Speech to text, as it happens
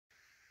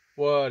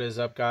What is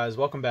up, guys?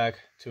 Welcome back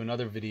to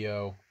another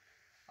video.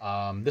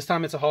 This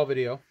time it's a haul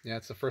video. Yeah,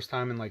 it's the first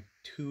time in like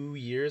 2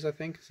 years, I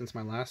think, since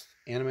my last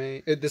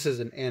anime. This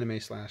is an anime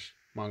slash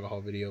manga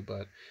haul video,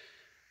 but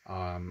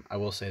I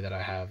will say that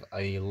I have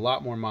a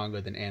lot more manga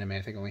than anime.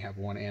 I think I only have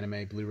one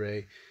anime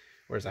Blu-ray,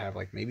 whereas I have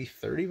like maybe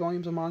 30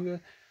 volumes of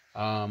manga.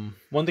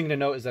 One thing to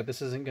note is that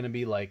this isn't going to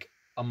be like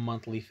a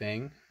monthly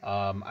thing.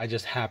 I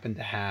just happen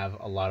to have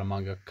a lot of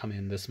manga come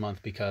in this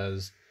month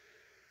because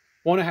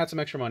one, I had some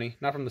extra money,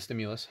 not from the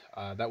stimulus.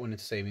 That went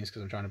into savings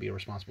because I'm trying to be a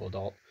responsible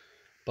adult.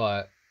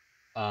 But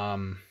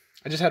I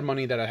just had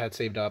money that I had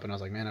saved up, and I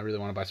was like, man, I really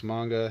want to buy some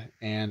manga.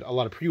 And a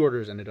lot of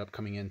pre-orders ended up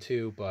coming in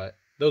too, but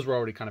those were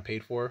already kind of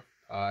paid for.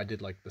 I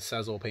did like the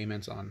Sezzle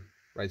payments on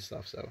Right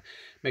Stuff, so it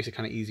makes it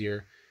kind of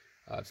easier.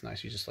 It's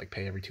nice. You just like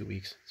pay every 2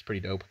 weeks. It's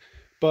pretty dope.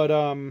 But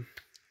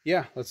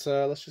yeah, let's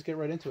just get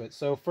right into it.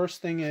 So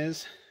first thing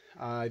is,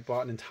 I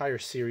bought an entire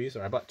series,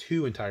 or I bought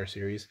 2 entire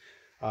series.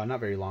 Not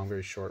very long,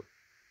 very short.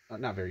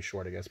 Not very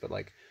short, I guess, but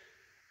like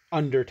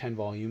under 10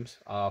 volumes.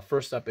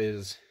 First up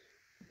is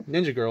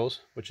Ninja Girls,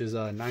 which is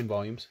 9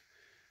 volumes.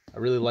 I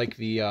really like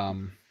the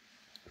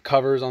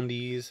covers on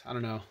these. I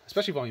don't know,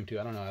 especially volume 2.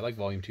 I don't know. I like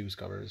volume 2's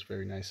cover. It's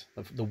very nice.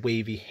 The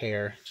wavy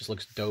hair just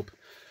looks dope.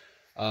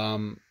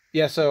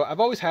 Yeah, so I've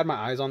always had my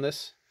eyes on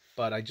this,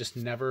 but I just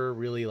never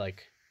really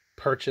like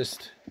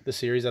purchased the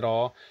series at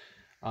all.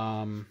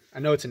 I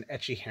know it's an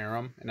ecchi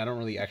harem, and I don't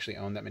really actually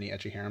own that many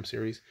ecchi harem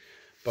series,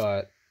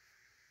 but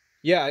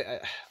yeah,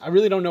 I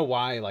really don't know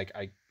why like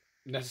I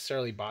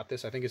necessarily bought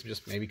this. I think it's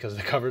just maybe because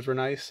the covers were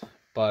nice.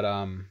 But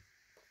I'm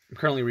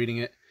currently reading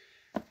it,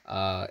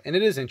 and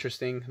it is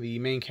interesting. The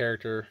main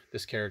character,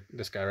 this guy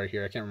right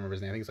here, I can't remember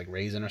his name. I think it's like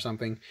Raisin or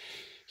something.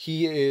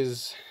 He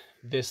is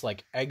this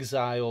like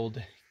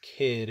exiled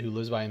kid who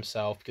lives by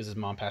himself because his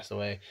mom passed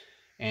away,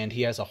 and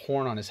he has a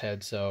horn on his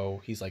head,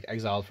 so he's like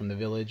exiled from the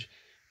village,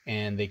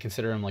 and they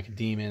consider him like a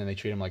demon, and they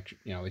treat him like,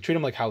 you know, they treat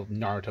him like how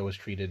Naruto was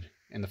treated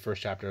in the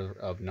first chapter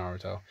of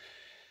Naruto.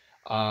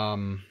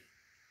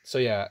 So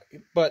yeah,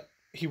 but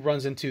he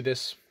runs into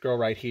this girl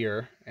right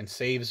here and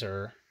saves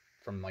her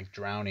from like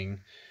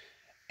drowning,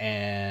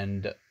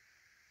 and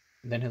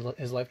then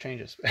his life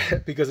changes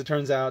because it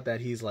turns out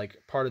that he's like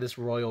part of this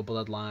royal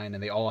bloodline,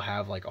 and they all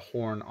have like a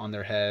horn on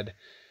their head.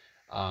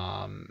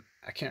 I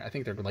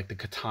think they're like the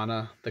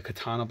katana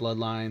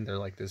bloodline. They're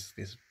like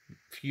these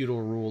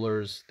feudal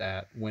rulers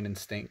that went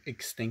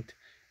extinct,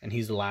 and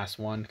he's the last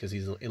one because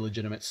he's the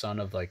illegitimate son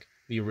of like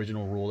the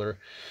original ruler.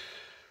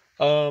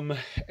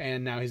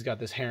 And now he's got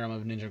this harem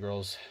of ninja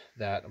girls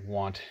that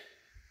want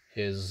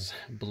his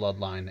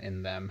bloodline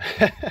in them.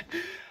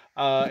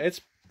 I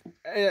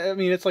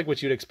mean, it's like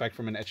what you'd expect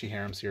from an ecchi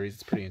harem series.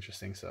 It's pretty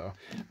interesting, so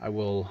I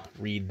will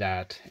read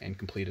that and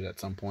complete it at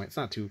some point. It's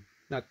not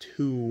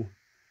too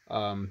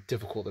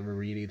difficult of a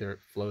read either. It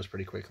flows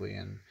pretty quickly,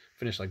 and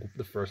finish like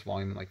the first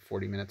volume in like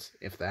 40 minutes,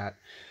 if that.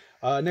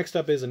 Next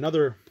up is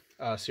another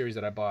series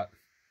that I bought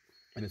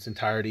in its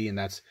entirety, and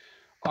that's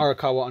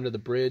Arakawa Under the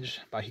Bridge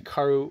by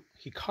Hikaru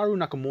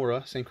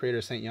Nakamura, same creator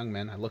as Saint Young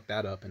Men. I looked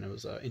that up, and it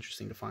was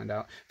interesting to find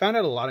out. Found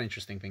out a lot of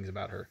interesting things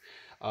about her.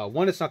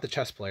 One, it's not the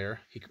chess player,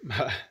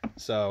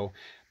 so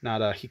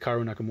not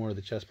Hikaru Nakamura,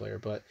 the chess player,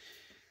 but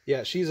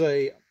yeah, she's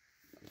a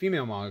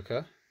female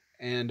mangaka,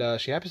 and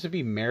she happens to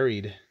be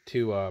married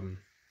to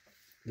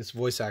this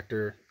voice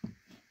actor.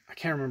 I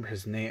can't remember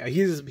his name.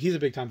 He's a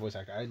big time voice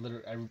actor.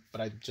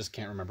 But I just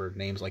can't remember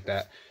names like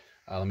that.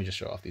 Let me just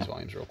show off these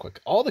volumes real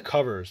quick. All the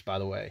covers, by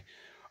the way,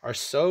 are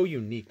so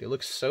unique. They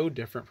look so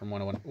different from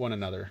one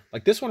another.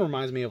 Like this one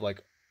reminds me of like,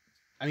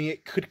 I mean,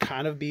 it could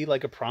kind of be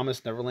like a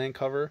Promised Neverland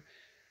cover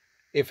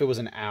if it was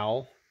an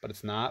owl, but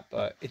it's not.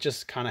 But it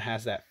just kind of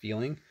has that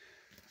feeling.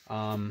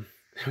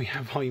 We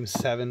have volume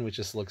 7, which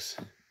just looks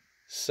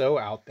so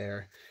out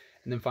there,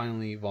 and then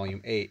finally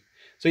volume 8.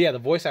 So yeah, the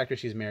voice actor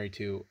she's married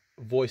to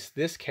voiced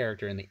this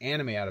character in the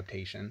anime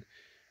adaptation,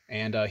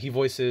 and he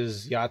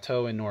voices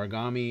Yato in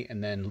Noragami,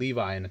 and then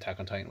Levi in Attack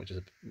on Titan, which is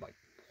like,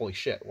 holy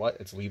shit, what?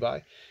 It's Levi?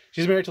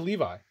 She's married to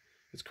Levi.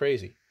 It's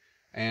crazy.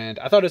 And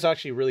I thought it's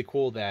actually really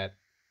cool that,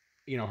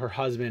 you know, her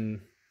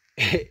husband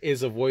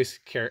is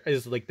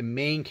is like the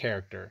main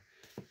character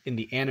in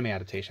the anime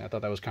adaptation. I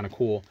thought that was kind of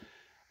cool.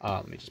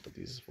 Let me just put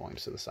these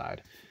volumes to the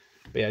side.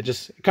 But yeah,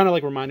 just kind of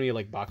like reminded me of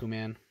like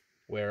Bakuman,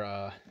 where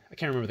I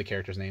can't remember the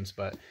characters' names,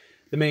 but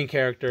the main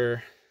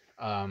character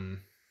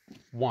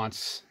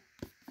wants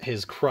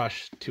his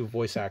crush to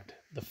voice act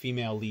the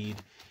female lead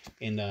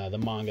in the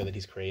manga that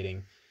he's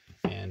creating.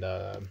 And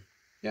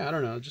yeah, I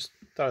don't know, just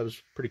thought it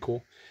was pretty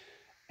cool.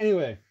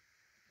 Anyway,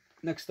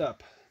 next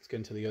up, let's get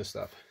into the other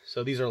stuff.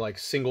 So these are like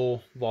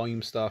single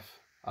volume stuff.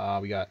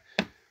 We got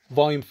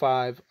volume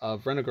 5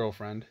 of Rent a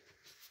Girlfriend,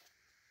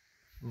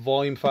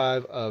 volume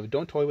 5 of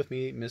Don't Toy With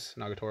Me, Miss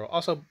Nagatoro.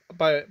 Also,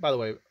 by the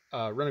way,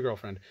 Rent a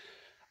Girlfriend,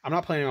 I'm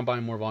not planning on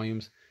buying more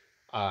volumes.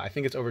 I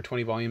think it's over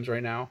 20 volumes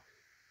right now,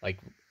 like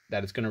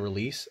that it's going to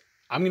release.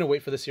 I'm going to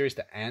wait for the series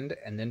to end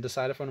and then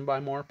decide if I'm going to buy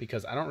more,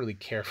 because I don't really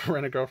care for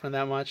Rent a Girlfriend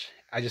that much.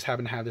 I just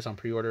happen to have this on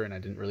pre-order, and I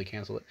didn't really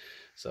cancel it.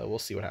 So we'll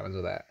see what happens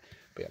with that.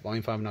 But yeah,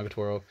 volume 5 of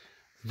Nagatoro.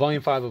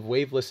 Volume 5 of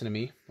Wave Listen to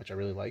Me, which I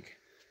really like.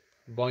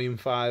 Volume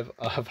 5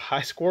 of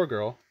High Score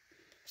Girl.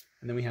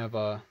 And then we have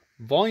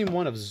Volume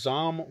 1 of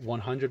Zom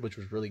 100, which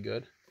was really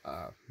good.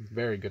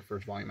 Very good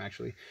first volume,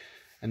 actually.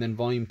 And then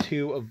Volume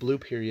 2 of Blue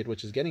Period,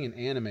 which is getting an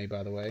anime,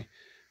 by the way.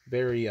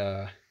 Very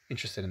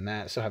interested in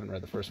that. Still haven't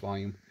read the first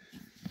volume.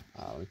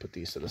 Let me put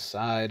these to the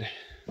side.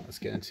 Let's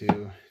get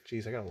into...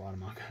 Geez, I got a lot of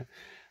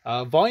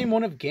manga. Volume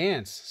 1 of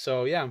Gantz.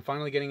 So, yeah, I'm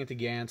finally getting into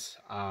Gantz.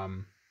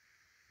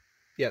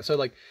 Yeah, so,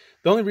 like,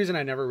 the only reason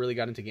I never really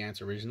got into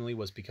Gantz originally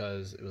was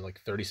because it was,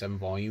 like, 37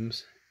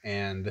 volumes.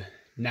 And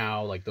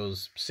now, like,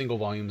 those single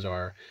volumes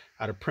are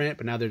out of print.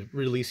 But now they're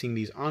releasing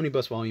these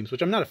omnibus volumes,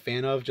 which I'm not a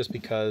fan of just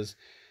because...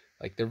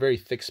 Like, they're very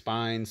thick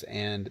spines,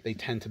 and they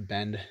tend to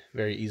bend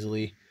very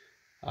easily.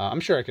 I'm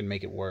sure I can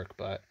make it work,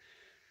 but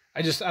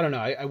I don't know.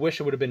 I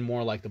wish it would have been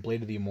more like the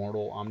Blade of the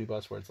Immortal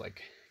omnibus, where it's,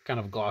 like, kind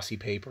of glossy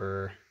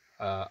paper,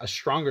 a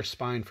stronger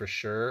spine for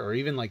sure, or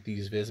even, like,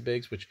 these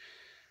Visbigs, which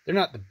they're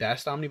not the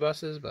best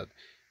omnibuses, but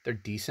they're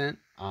decent.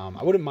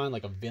 I wouldn't mind,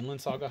 like, a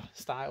Vinland Saga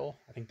style.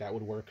 I think that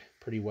would work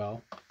pretty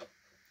well,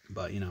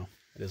 but, you know,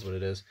 it is what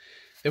it is.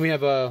 Then we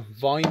have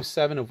Volume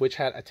 7 of Witch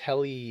Hat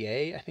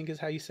Atelier, I think is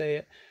how you say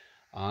it.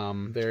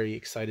 Very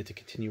excited to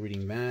continue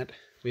reading that.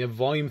 We have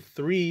Volume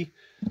 3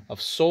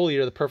 of Soul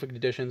Eater, the Perfect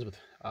Editions with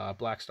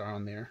Black Star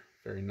on there.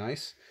 Very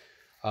nice.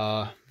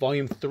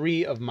 Volume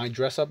 3 of My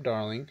Dress Up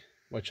Darling,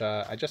 which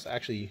I just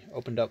actually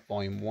opened up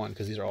Volume 1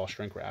 because these are all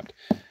shrink wrapped.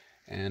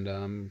 And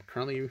I'm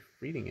currently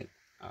reading it.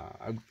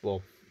 I've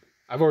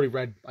already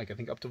read, like, I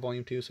think up to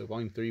Volume 2, so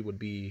Volume 3 would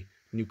be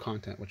new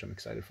content, which I'm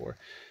excited for.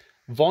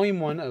 Volume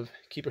 1 of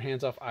Keep Your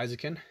Hands Off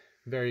Isaacin.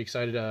 Very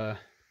excited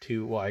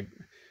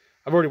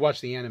I've already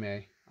watched the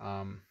anime,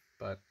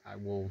 but I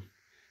will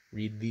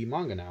read the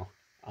manga now.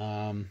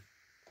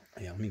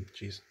 Yeah, let me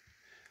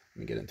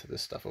get into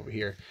this stuff over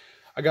here.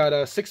 I got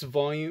 5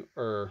 volumes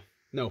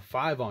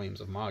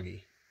of Magi,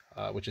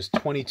 which is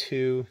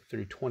 22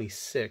 through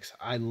 26.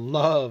 I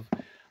love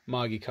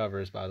Magi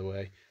covers, by the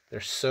way. They're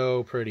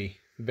so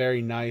pretty,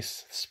 very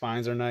nice. The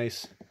spines are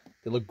nice.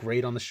 They look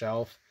great on the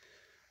shelf.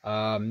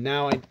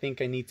 Now I think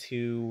I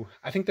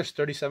think there's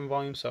 37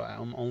 volumes, so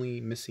I'm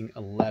only missing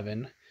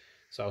 11.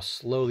 So I'll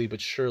slowly but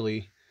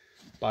surely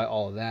buy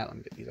all of that. Let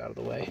me get these out of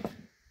the way.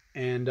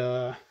 And,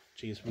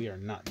 geez, we are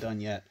not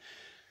done yet.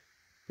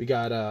 We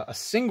got a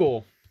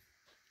single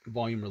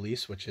volume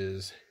release, which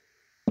is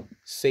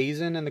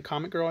Seizen and the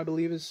Comic Girl, I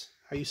believe is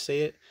how you say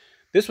it.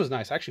 This was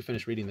nice. I actually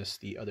finished reading this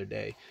the other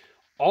day.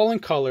 All in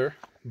color,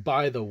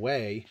 by the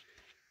way.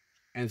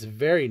 And it's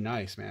very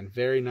nice, man.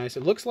 Very nice.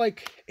 It looks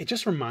like... It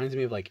just reminds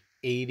me of, like,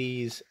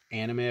 80s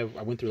anime.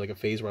 I went through, like, a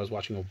phase where I was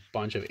watching a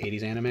bunch of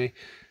 80s anime.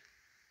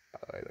 By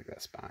the way, look at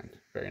that spine.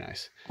 Very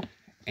nice.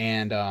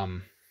 And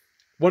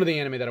one of the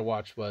anime that I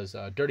watched was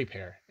Dirty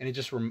Pair. And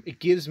it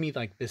gives me,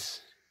 like,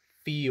 this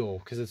feel.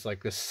 Because it's,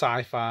 like, this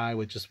sci-fi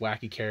with just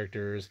wacky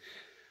characters.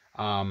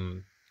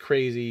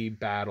 Crazy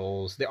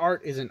battles. The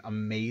art isn't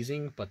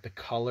amazing. But the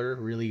color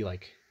really,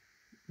 like,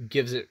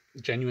 gives it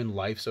genuine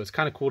life. So it's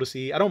kind of cool to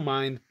see. I don't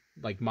mind,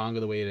 like, manga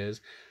the way it is.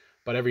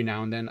 But every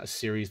now and then, a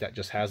series that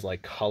just has,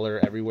 like,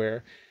 color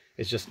everywhere.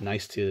 It's just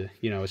nice to,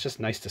 it's just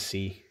nice to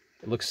see.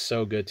 It looks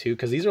so good, too,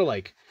 because these are,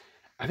 like,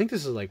 I think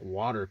this is, like,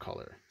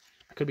 watercolor.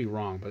 I could be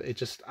wrong, but it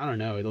just, I don't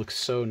know. It looks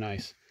so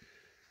nice.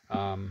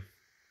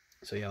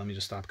 So, yeah, let me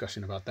just stop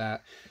gushing about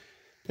that.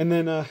 And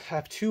then I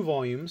have 2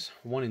 volumes,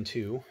 1 and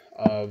 2,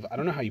 of, I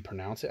don't know how you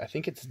pronounce it. I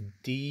think it's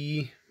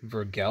Die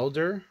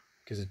Vergelder,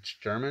 because it's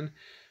German.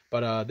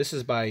 But this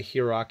is by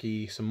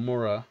Hanamichi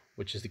Sakuragi,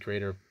 which is the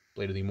creator of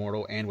Blade of the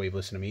Immortal and Wave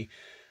Listen to Me.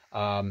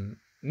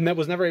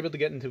 Was never able to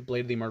get into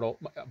Blade of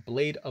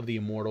the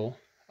Immortal.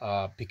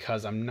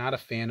 Because I'm not a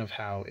fan of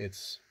how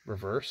it's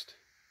reversed.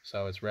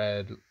 So it's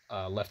read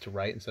left to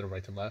right instead of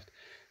right to left.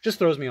 Just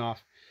throws me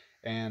off.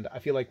 And I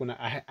feel like when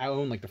I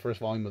own, like, the first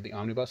volume of the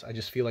omnibus, I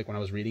just feel like when I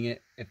was reading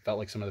it, it felt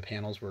like some of the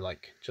panels were,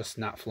 like, just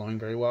not flowing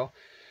very well.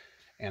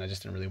 And I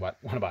just didn't really want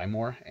to buy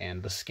more.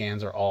 And the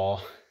scans are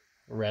all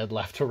read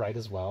left to right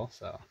as well.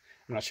 So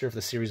I'm not sure if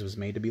the series was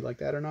made to be like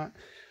that or not.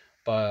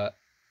 But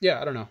yeah,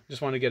 I don't know.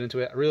 Just wanted to get into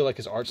it. I really like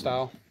his art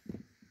style.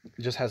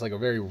 It just has, like, a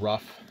very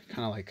rough,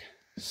 kind of, like,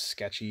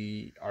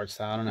 sketchy art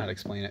style. I don't know how to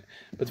explain it,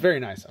 but it's very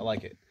nice. I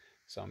like it.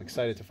 So I'm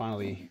excited to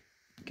finally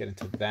get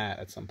into that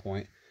at some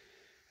point.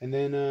 And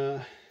then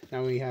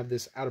now we have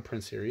this out of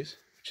print series,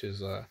 which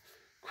is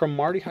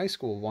Cromartie High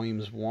School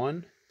volumes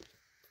 1,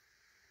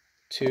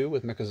 2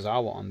 with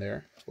Mikazawa on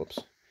there. Whoops.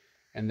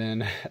 And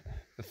then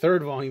the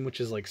 3rd volume, which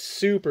is, like,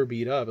 super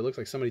beat up. It looks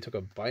like somebody took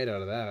a bite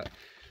out of that.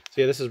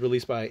 So yeah, this is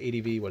released by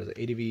ADV. What is it?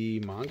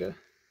 ADV Manga,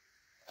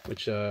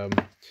 which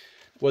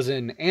was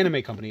an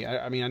anime company.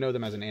 I mean, I know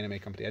them as an anime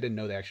company. I didn't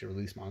know they actually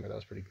released manga. That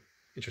was pretty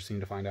interesting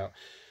to find out.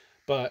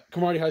 But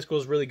Cromartie High School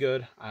is really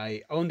good.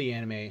 I own the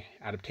anime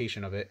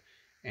adaptation of it,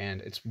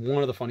 and it's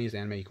one of the funniest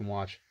anime you can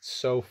watch.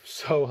 So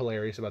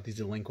hilarious about these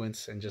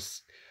delinquents and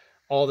just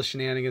all the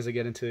shenanigans they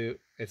get into.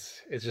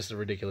 It's just a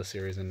ridiculous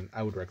series, and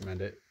I would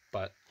recommend it.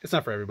 But it's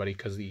not for everybody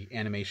because the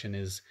animation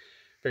is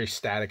very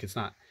static. It's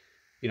not,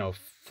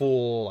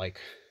 full, like,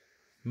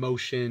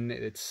 motion.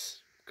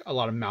 It's a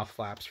lot of mouth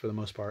flaps for the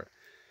most part.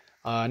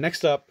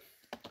 Next up,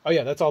 oh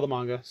yeah, that's all the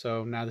manga.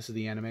 So now this is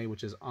the anime,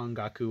 which is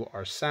Ongaku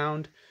Are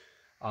Sound.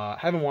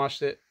 Haven't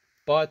watched it,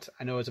 but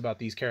I know it's about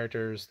these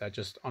characters that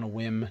just on a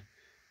whim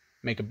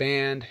make a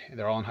band.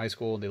 They're all in high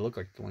school. They look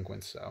like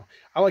delinquents. So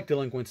I like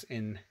delinquents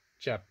in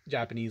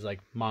Japanese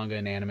like manga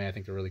and anime. I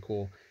think they're really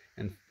cool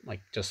and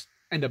like just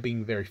end up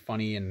being very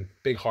funny and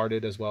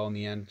big-hearted as well in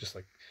the end. Just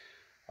like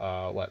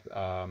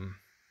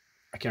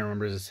I can't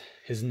remember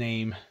his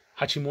name.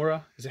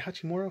 Hachimura, is it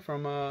Hachimura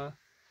from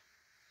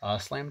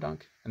Slam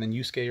Dunk, and then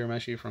Yusuke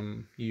Urameshi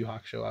from Yu Yu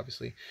Hakusho,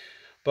 obviously.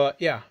 But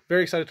yeah,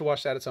 very excited to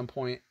watch that at some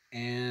point.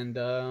 And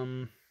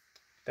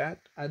that,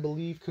 I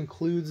believe,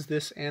 concludes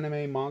this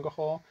anime manga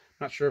haul.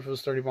 I'm not sure if it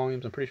was 30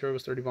 volumes. I'm pretty sure it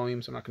was 30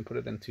 volumes. I'm not going to put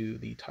it into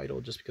the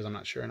title just because I'm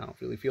not sure and I don't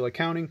really feel like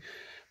counting.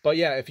 But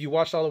yeah, if you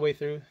watched all the way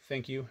through,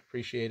 thank you.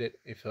 Appreciate it.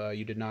 If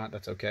you did not,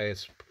 that's okay.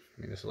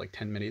 I mean, this is like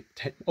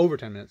over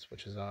 10 minutes,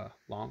 which is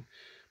long.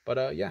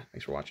 But yeah,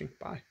 thanks for watching.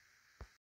 Bye.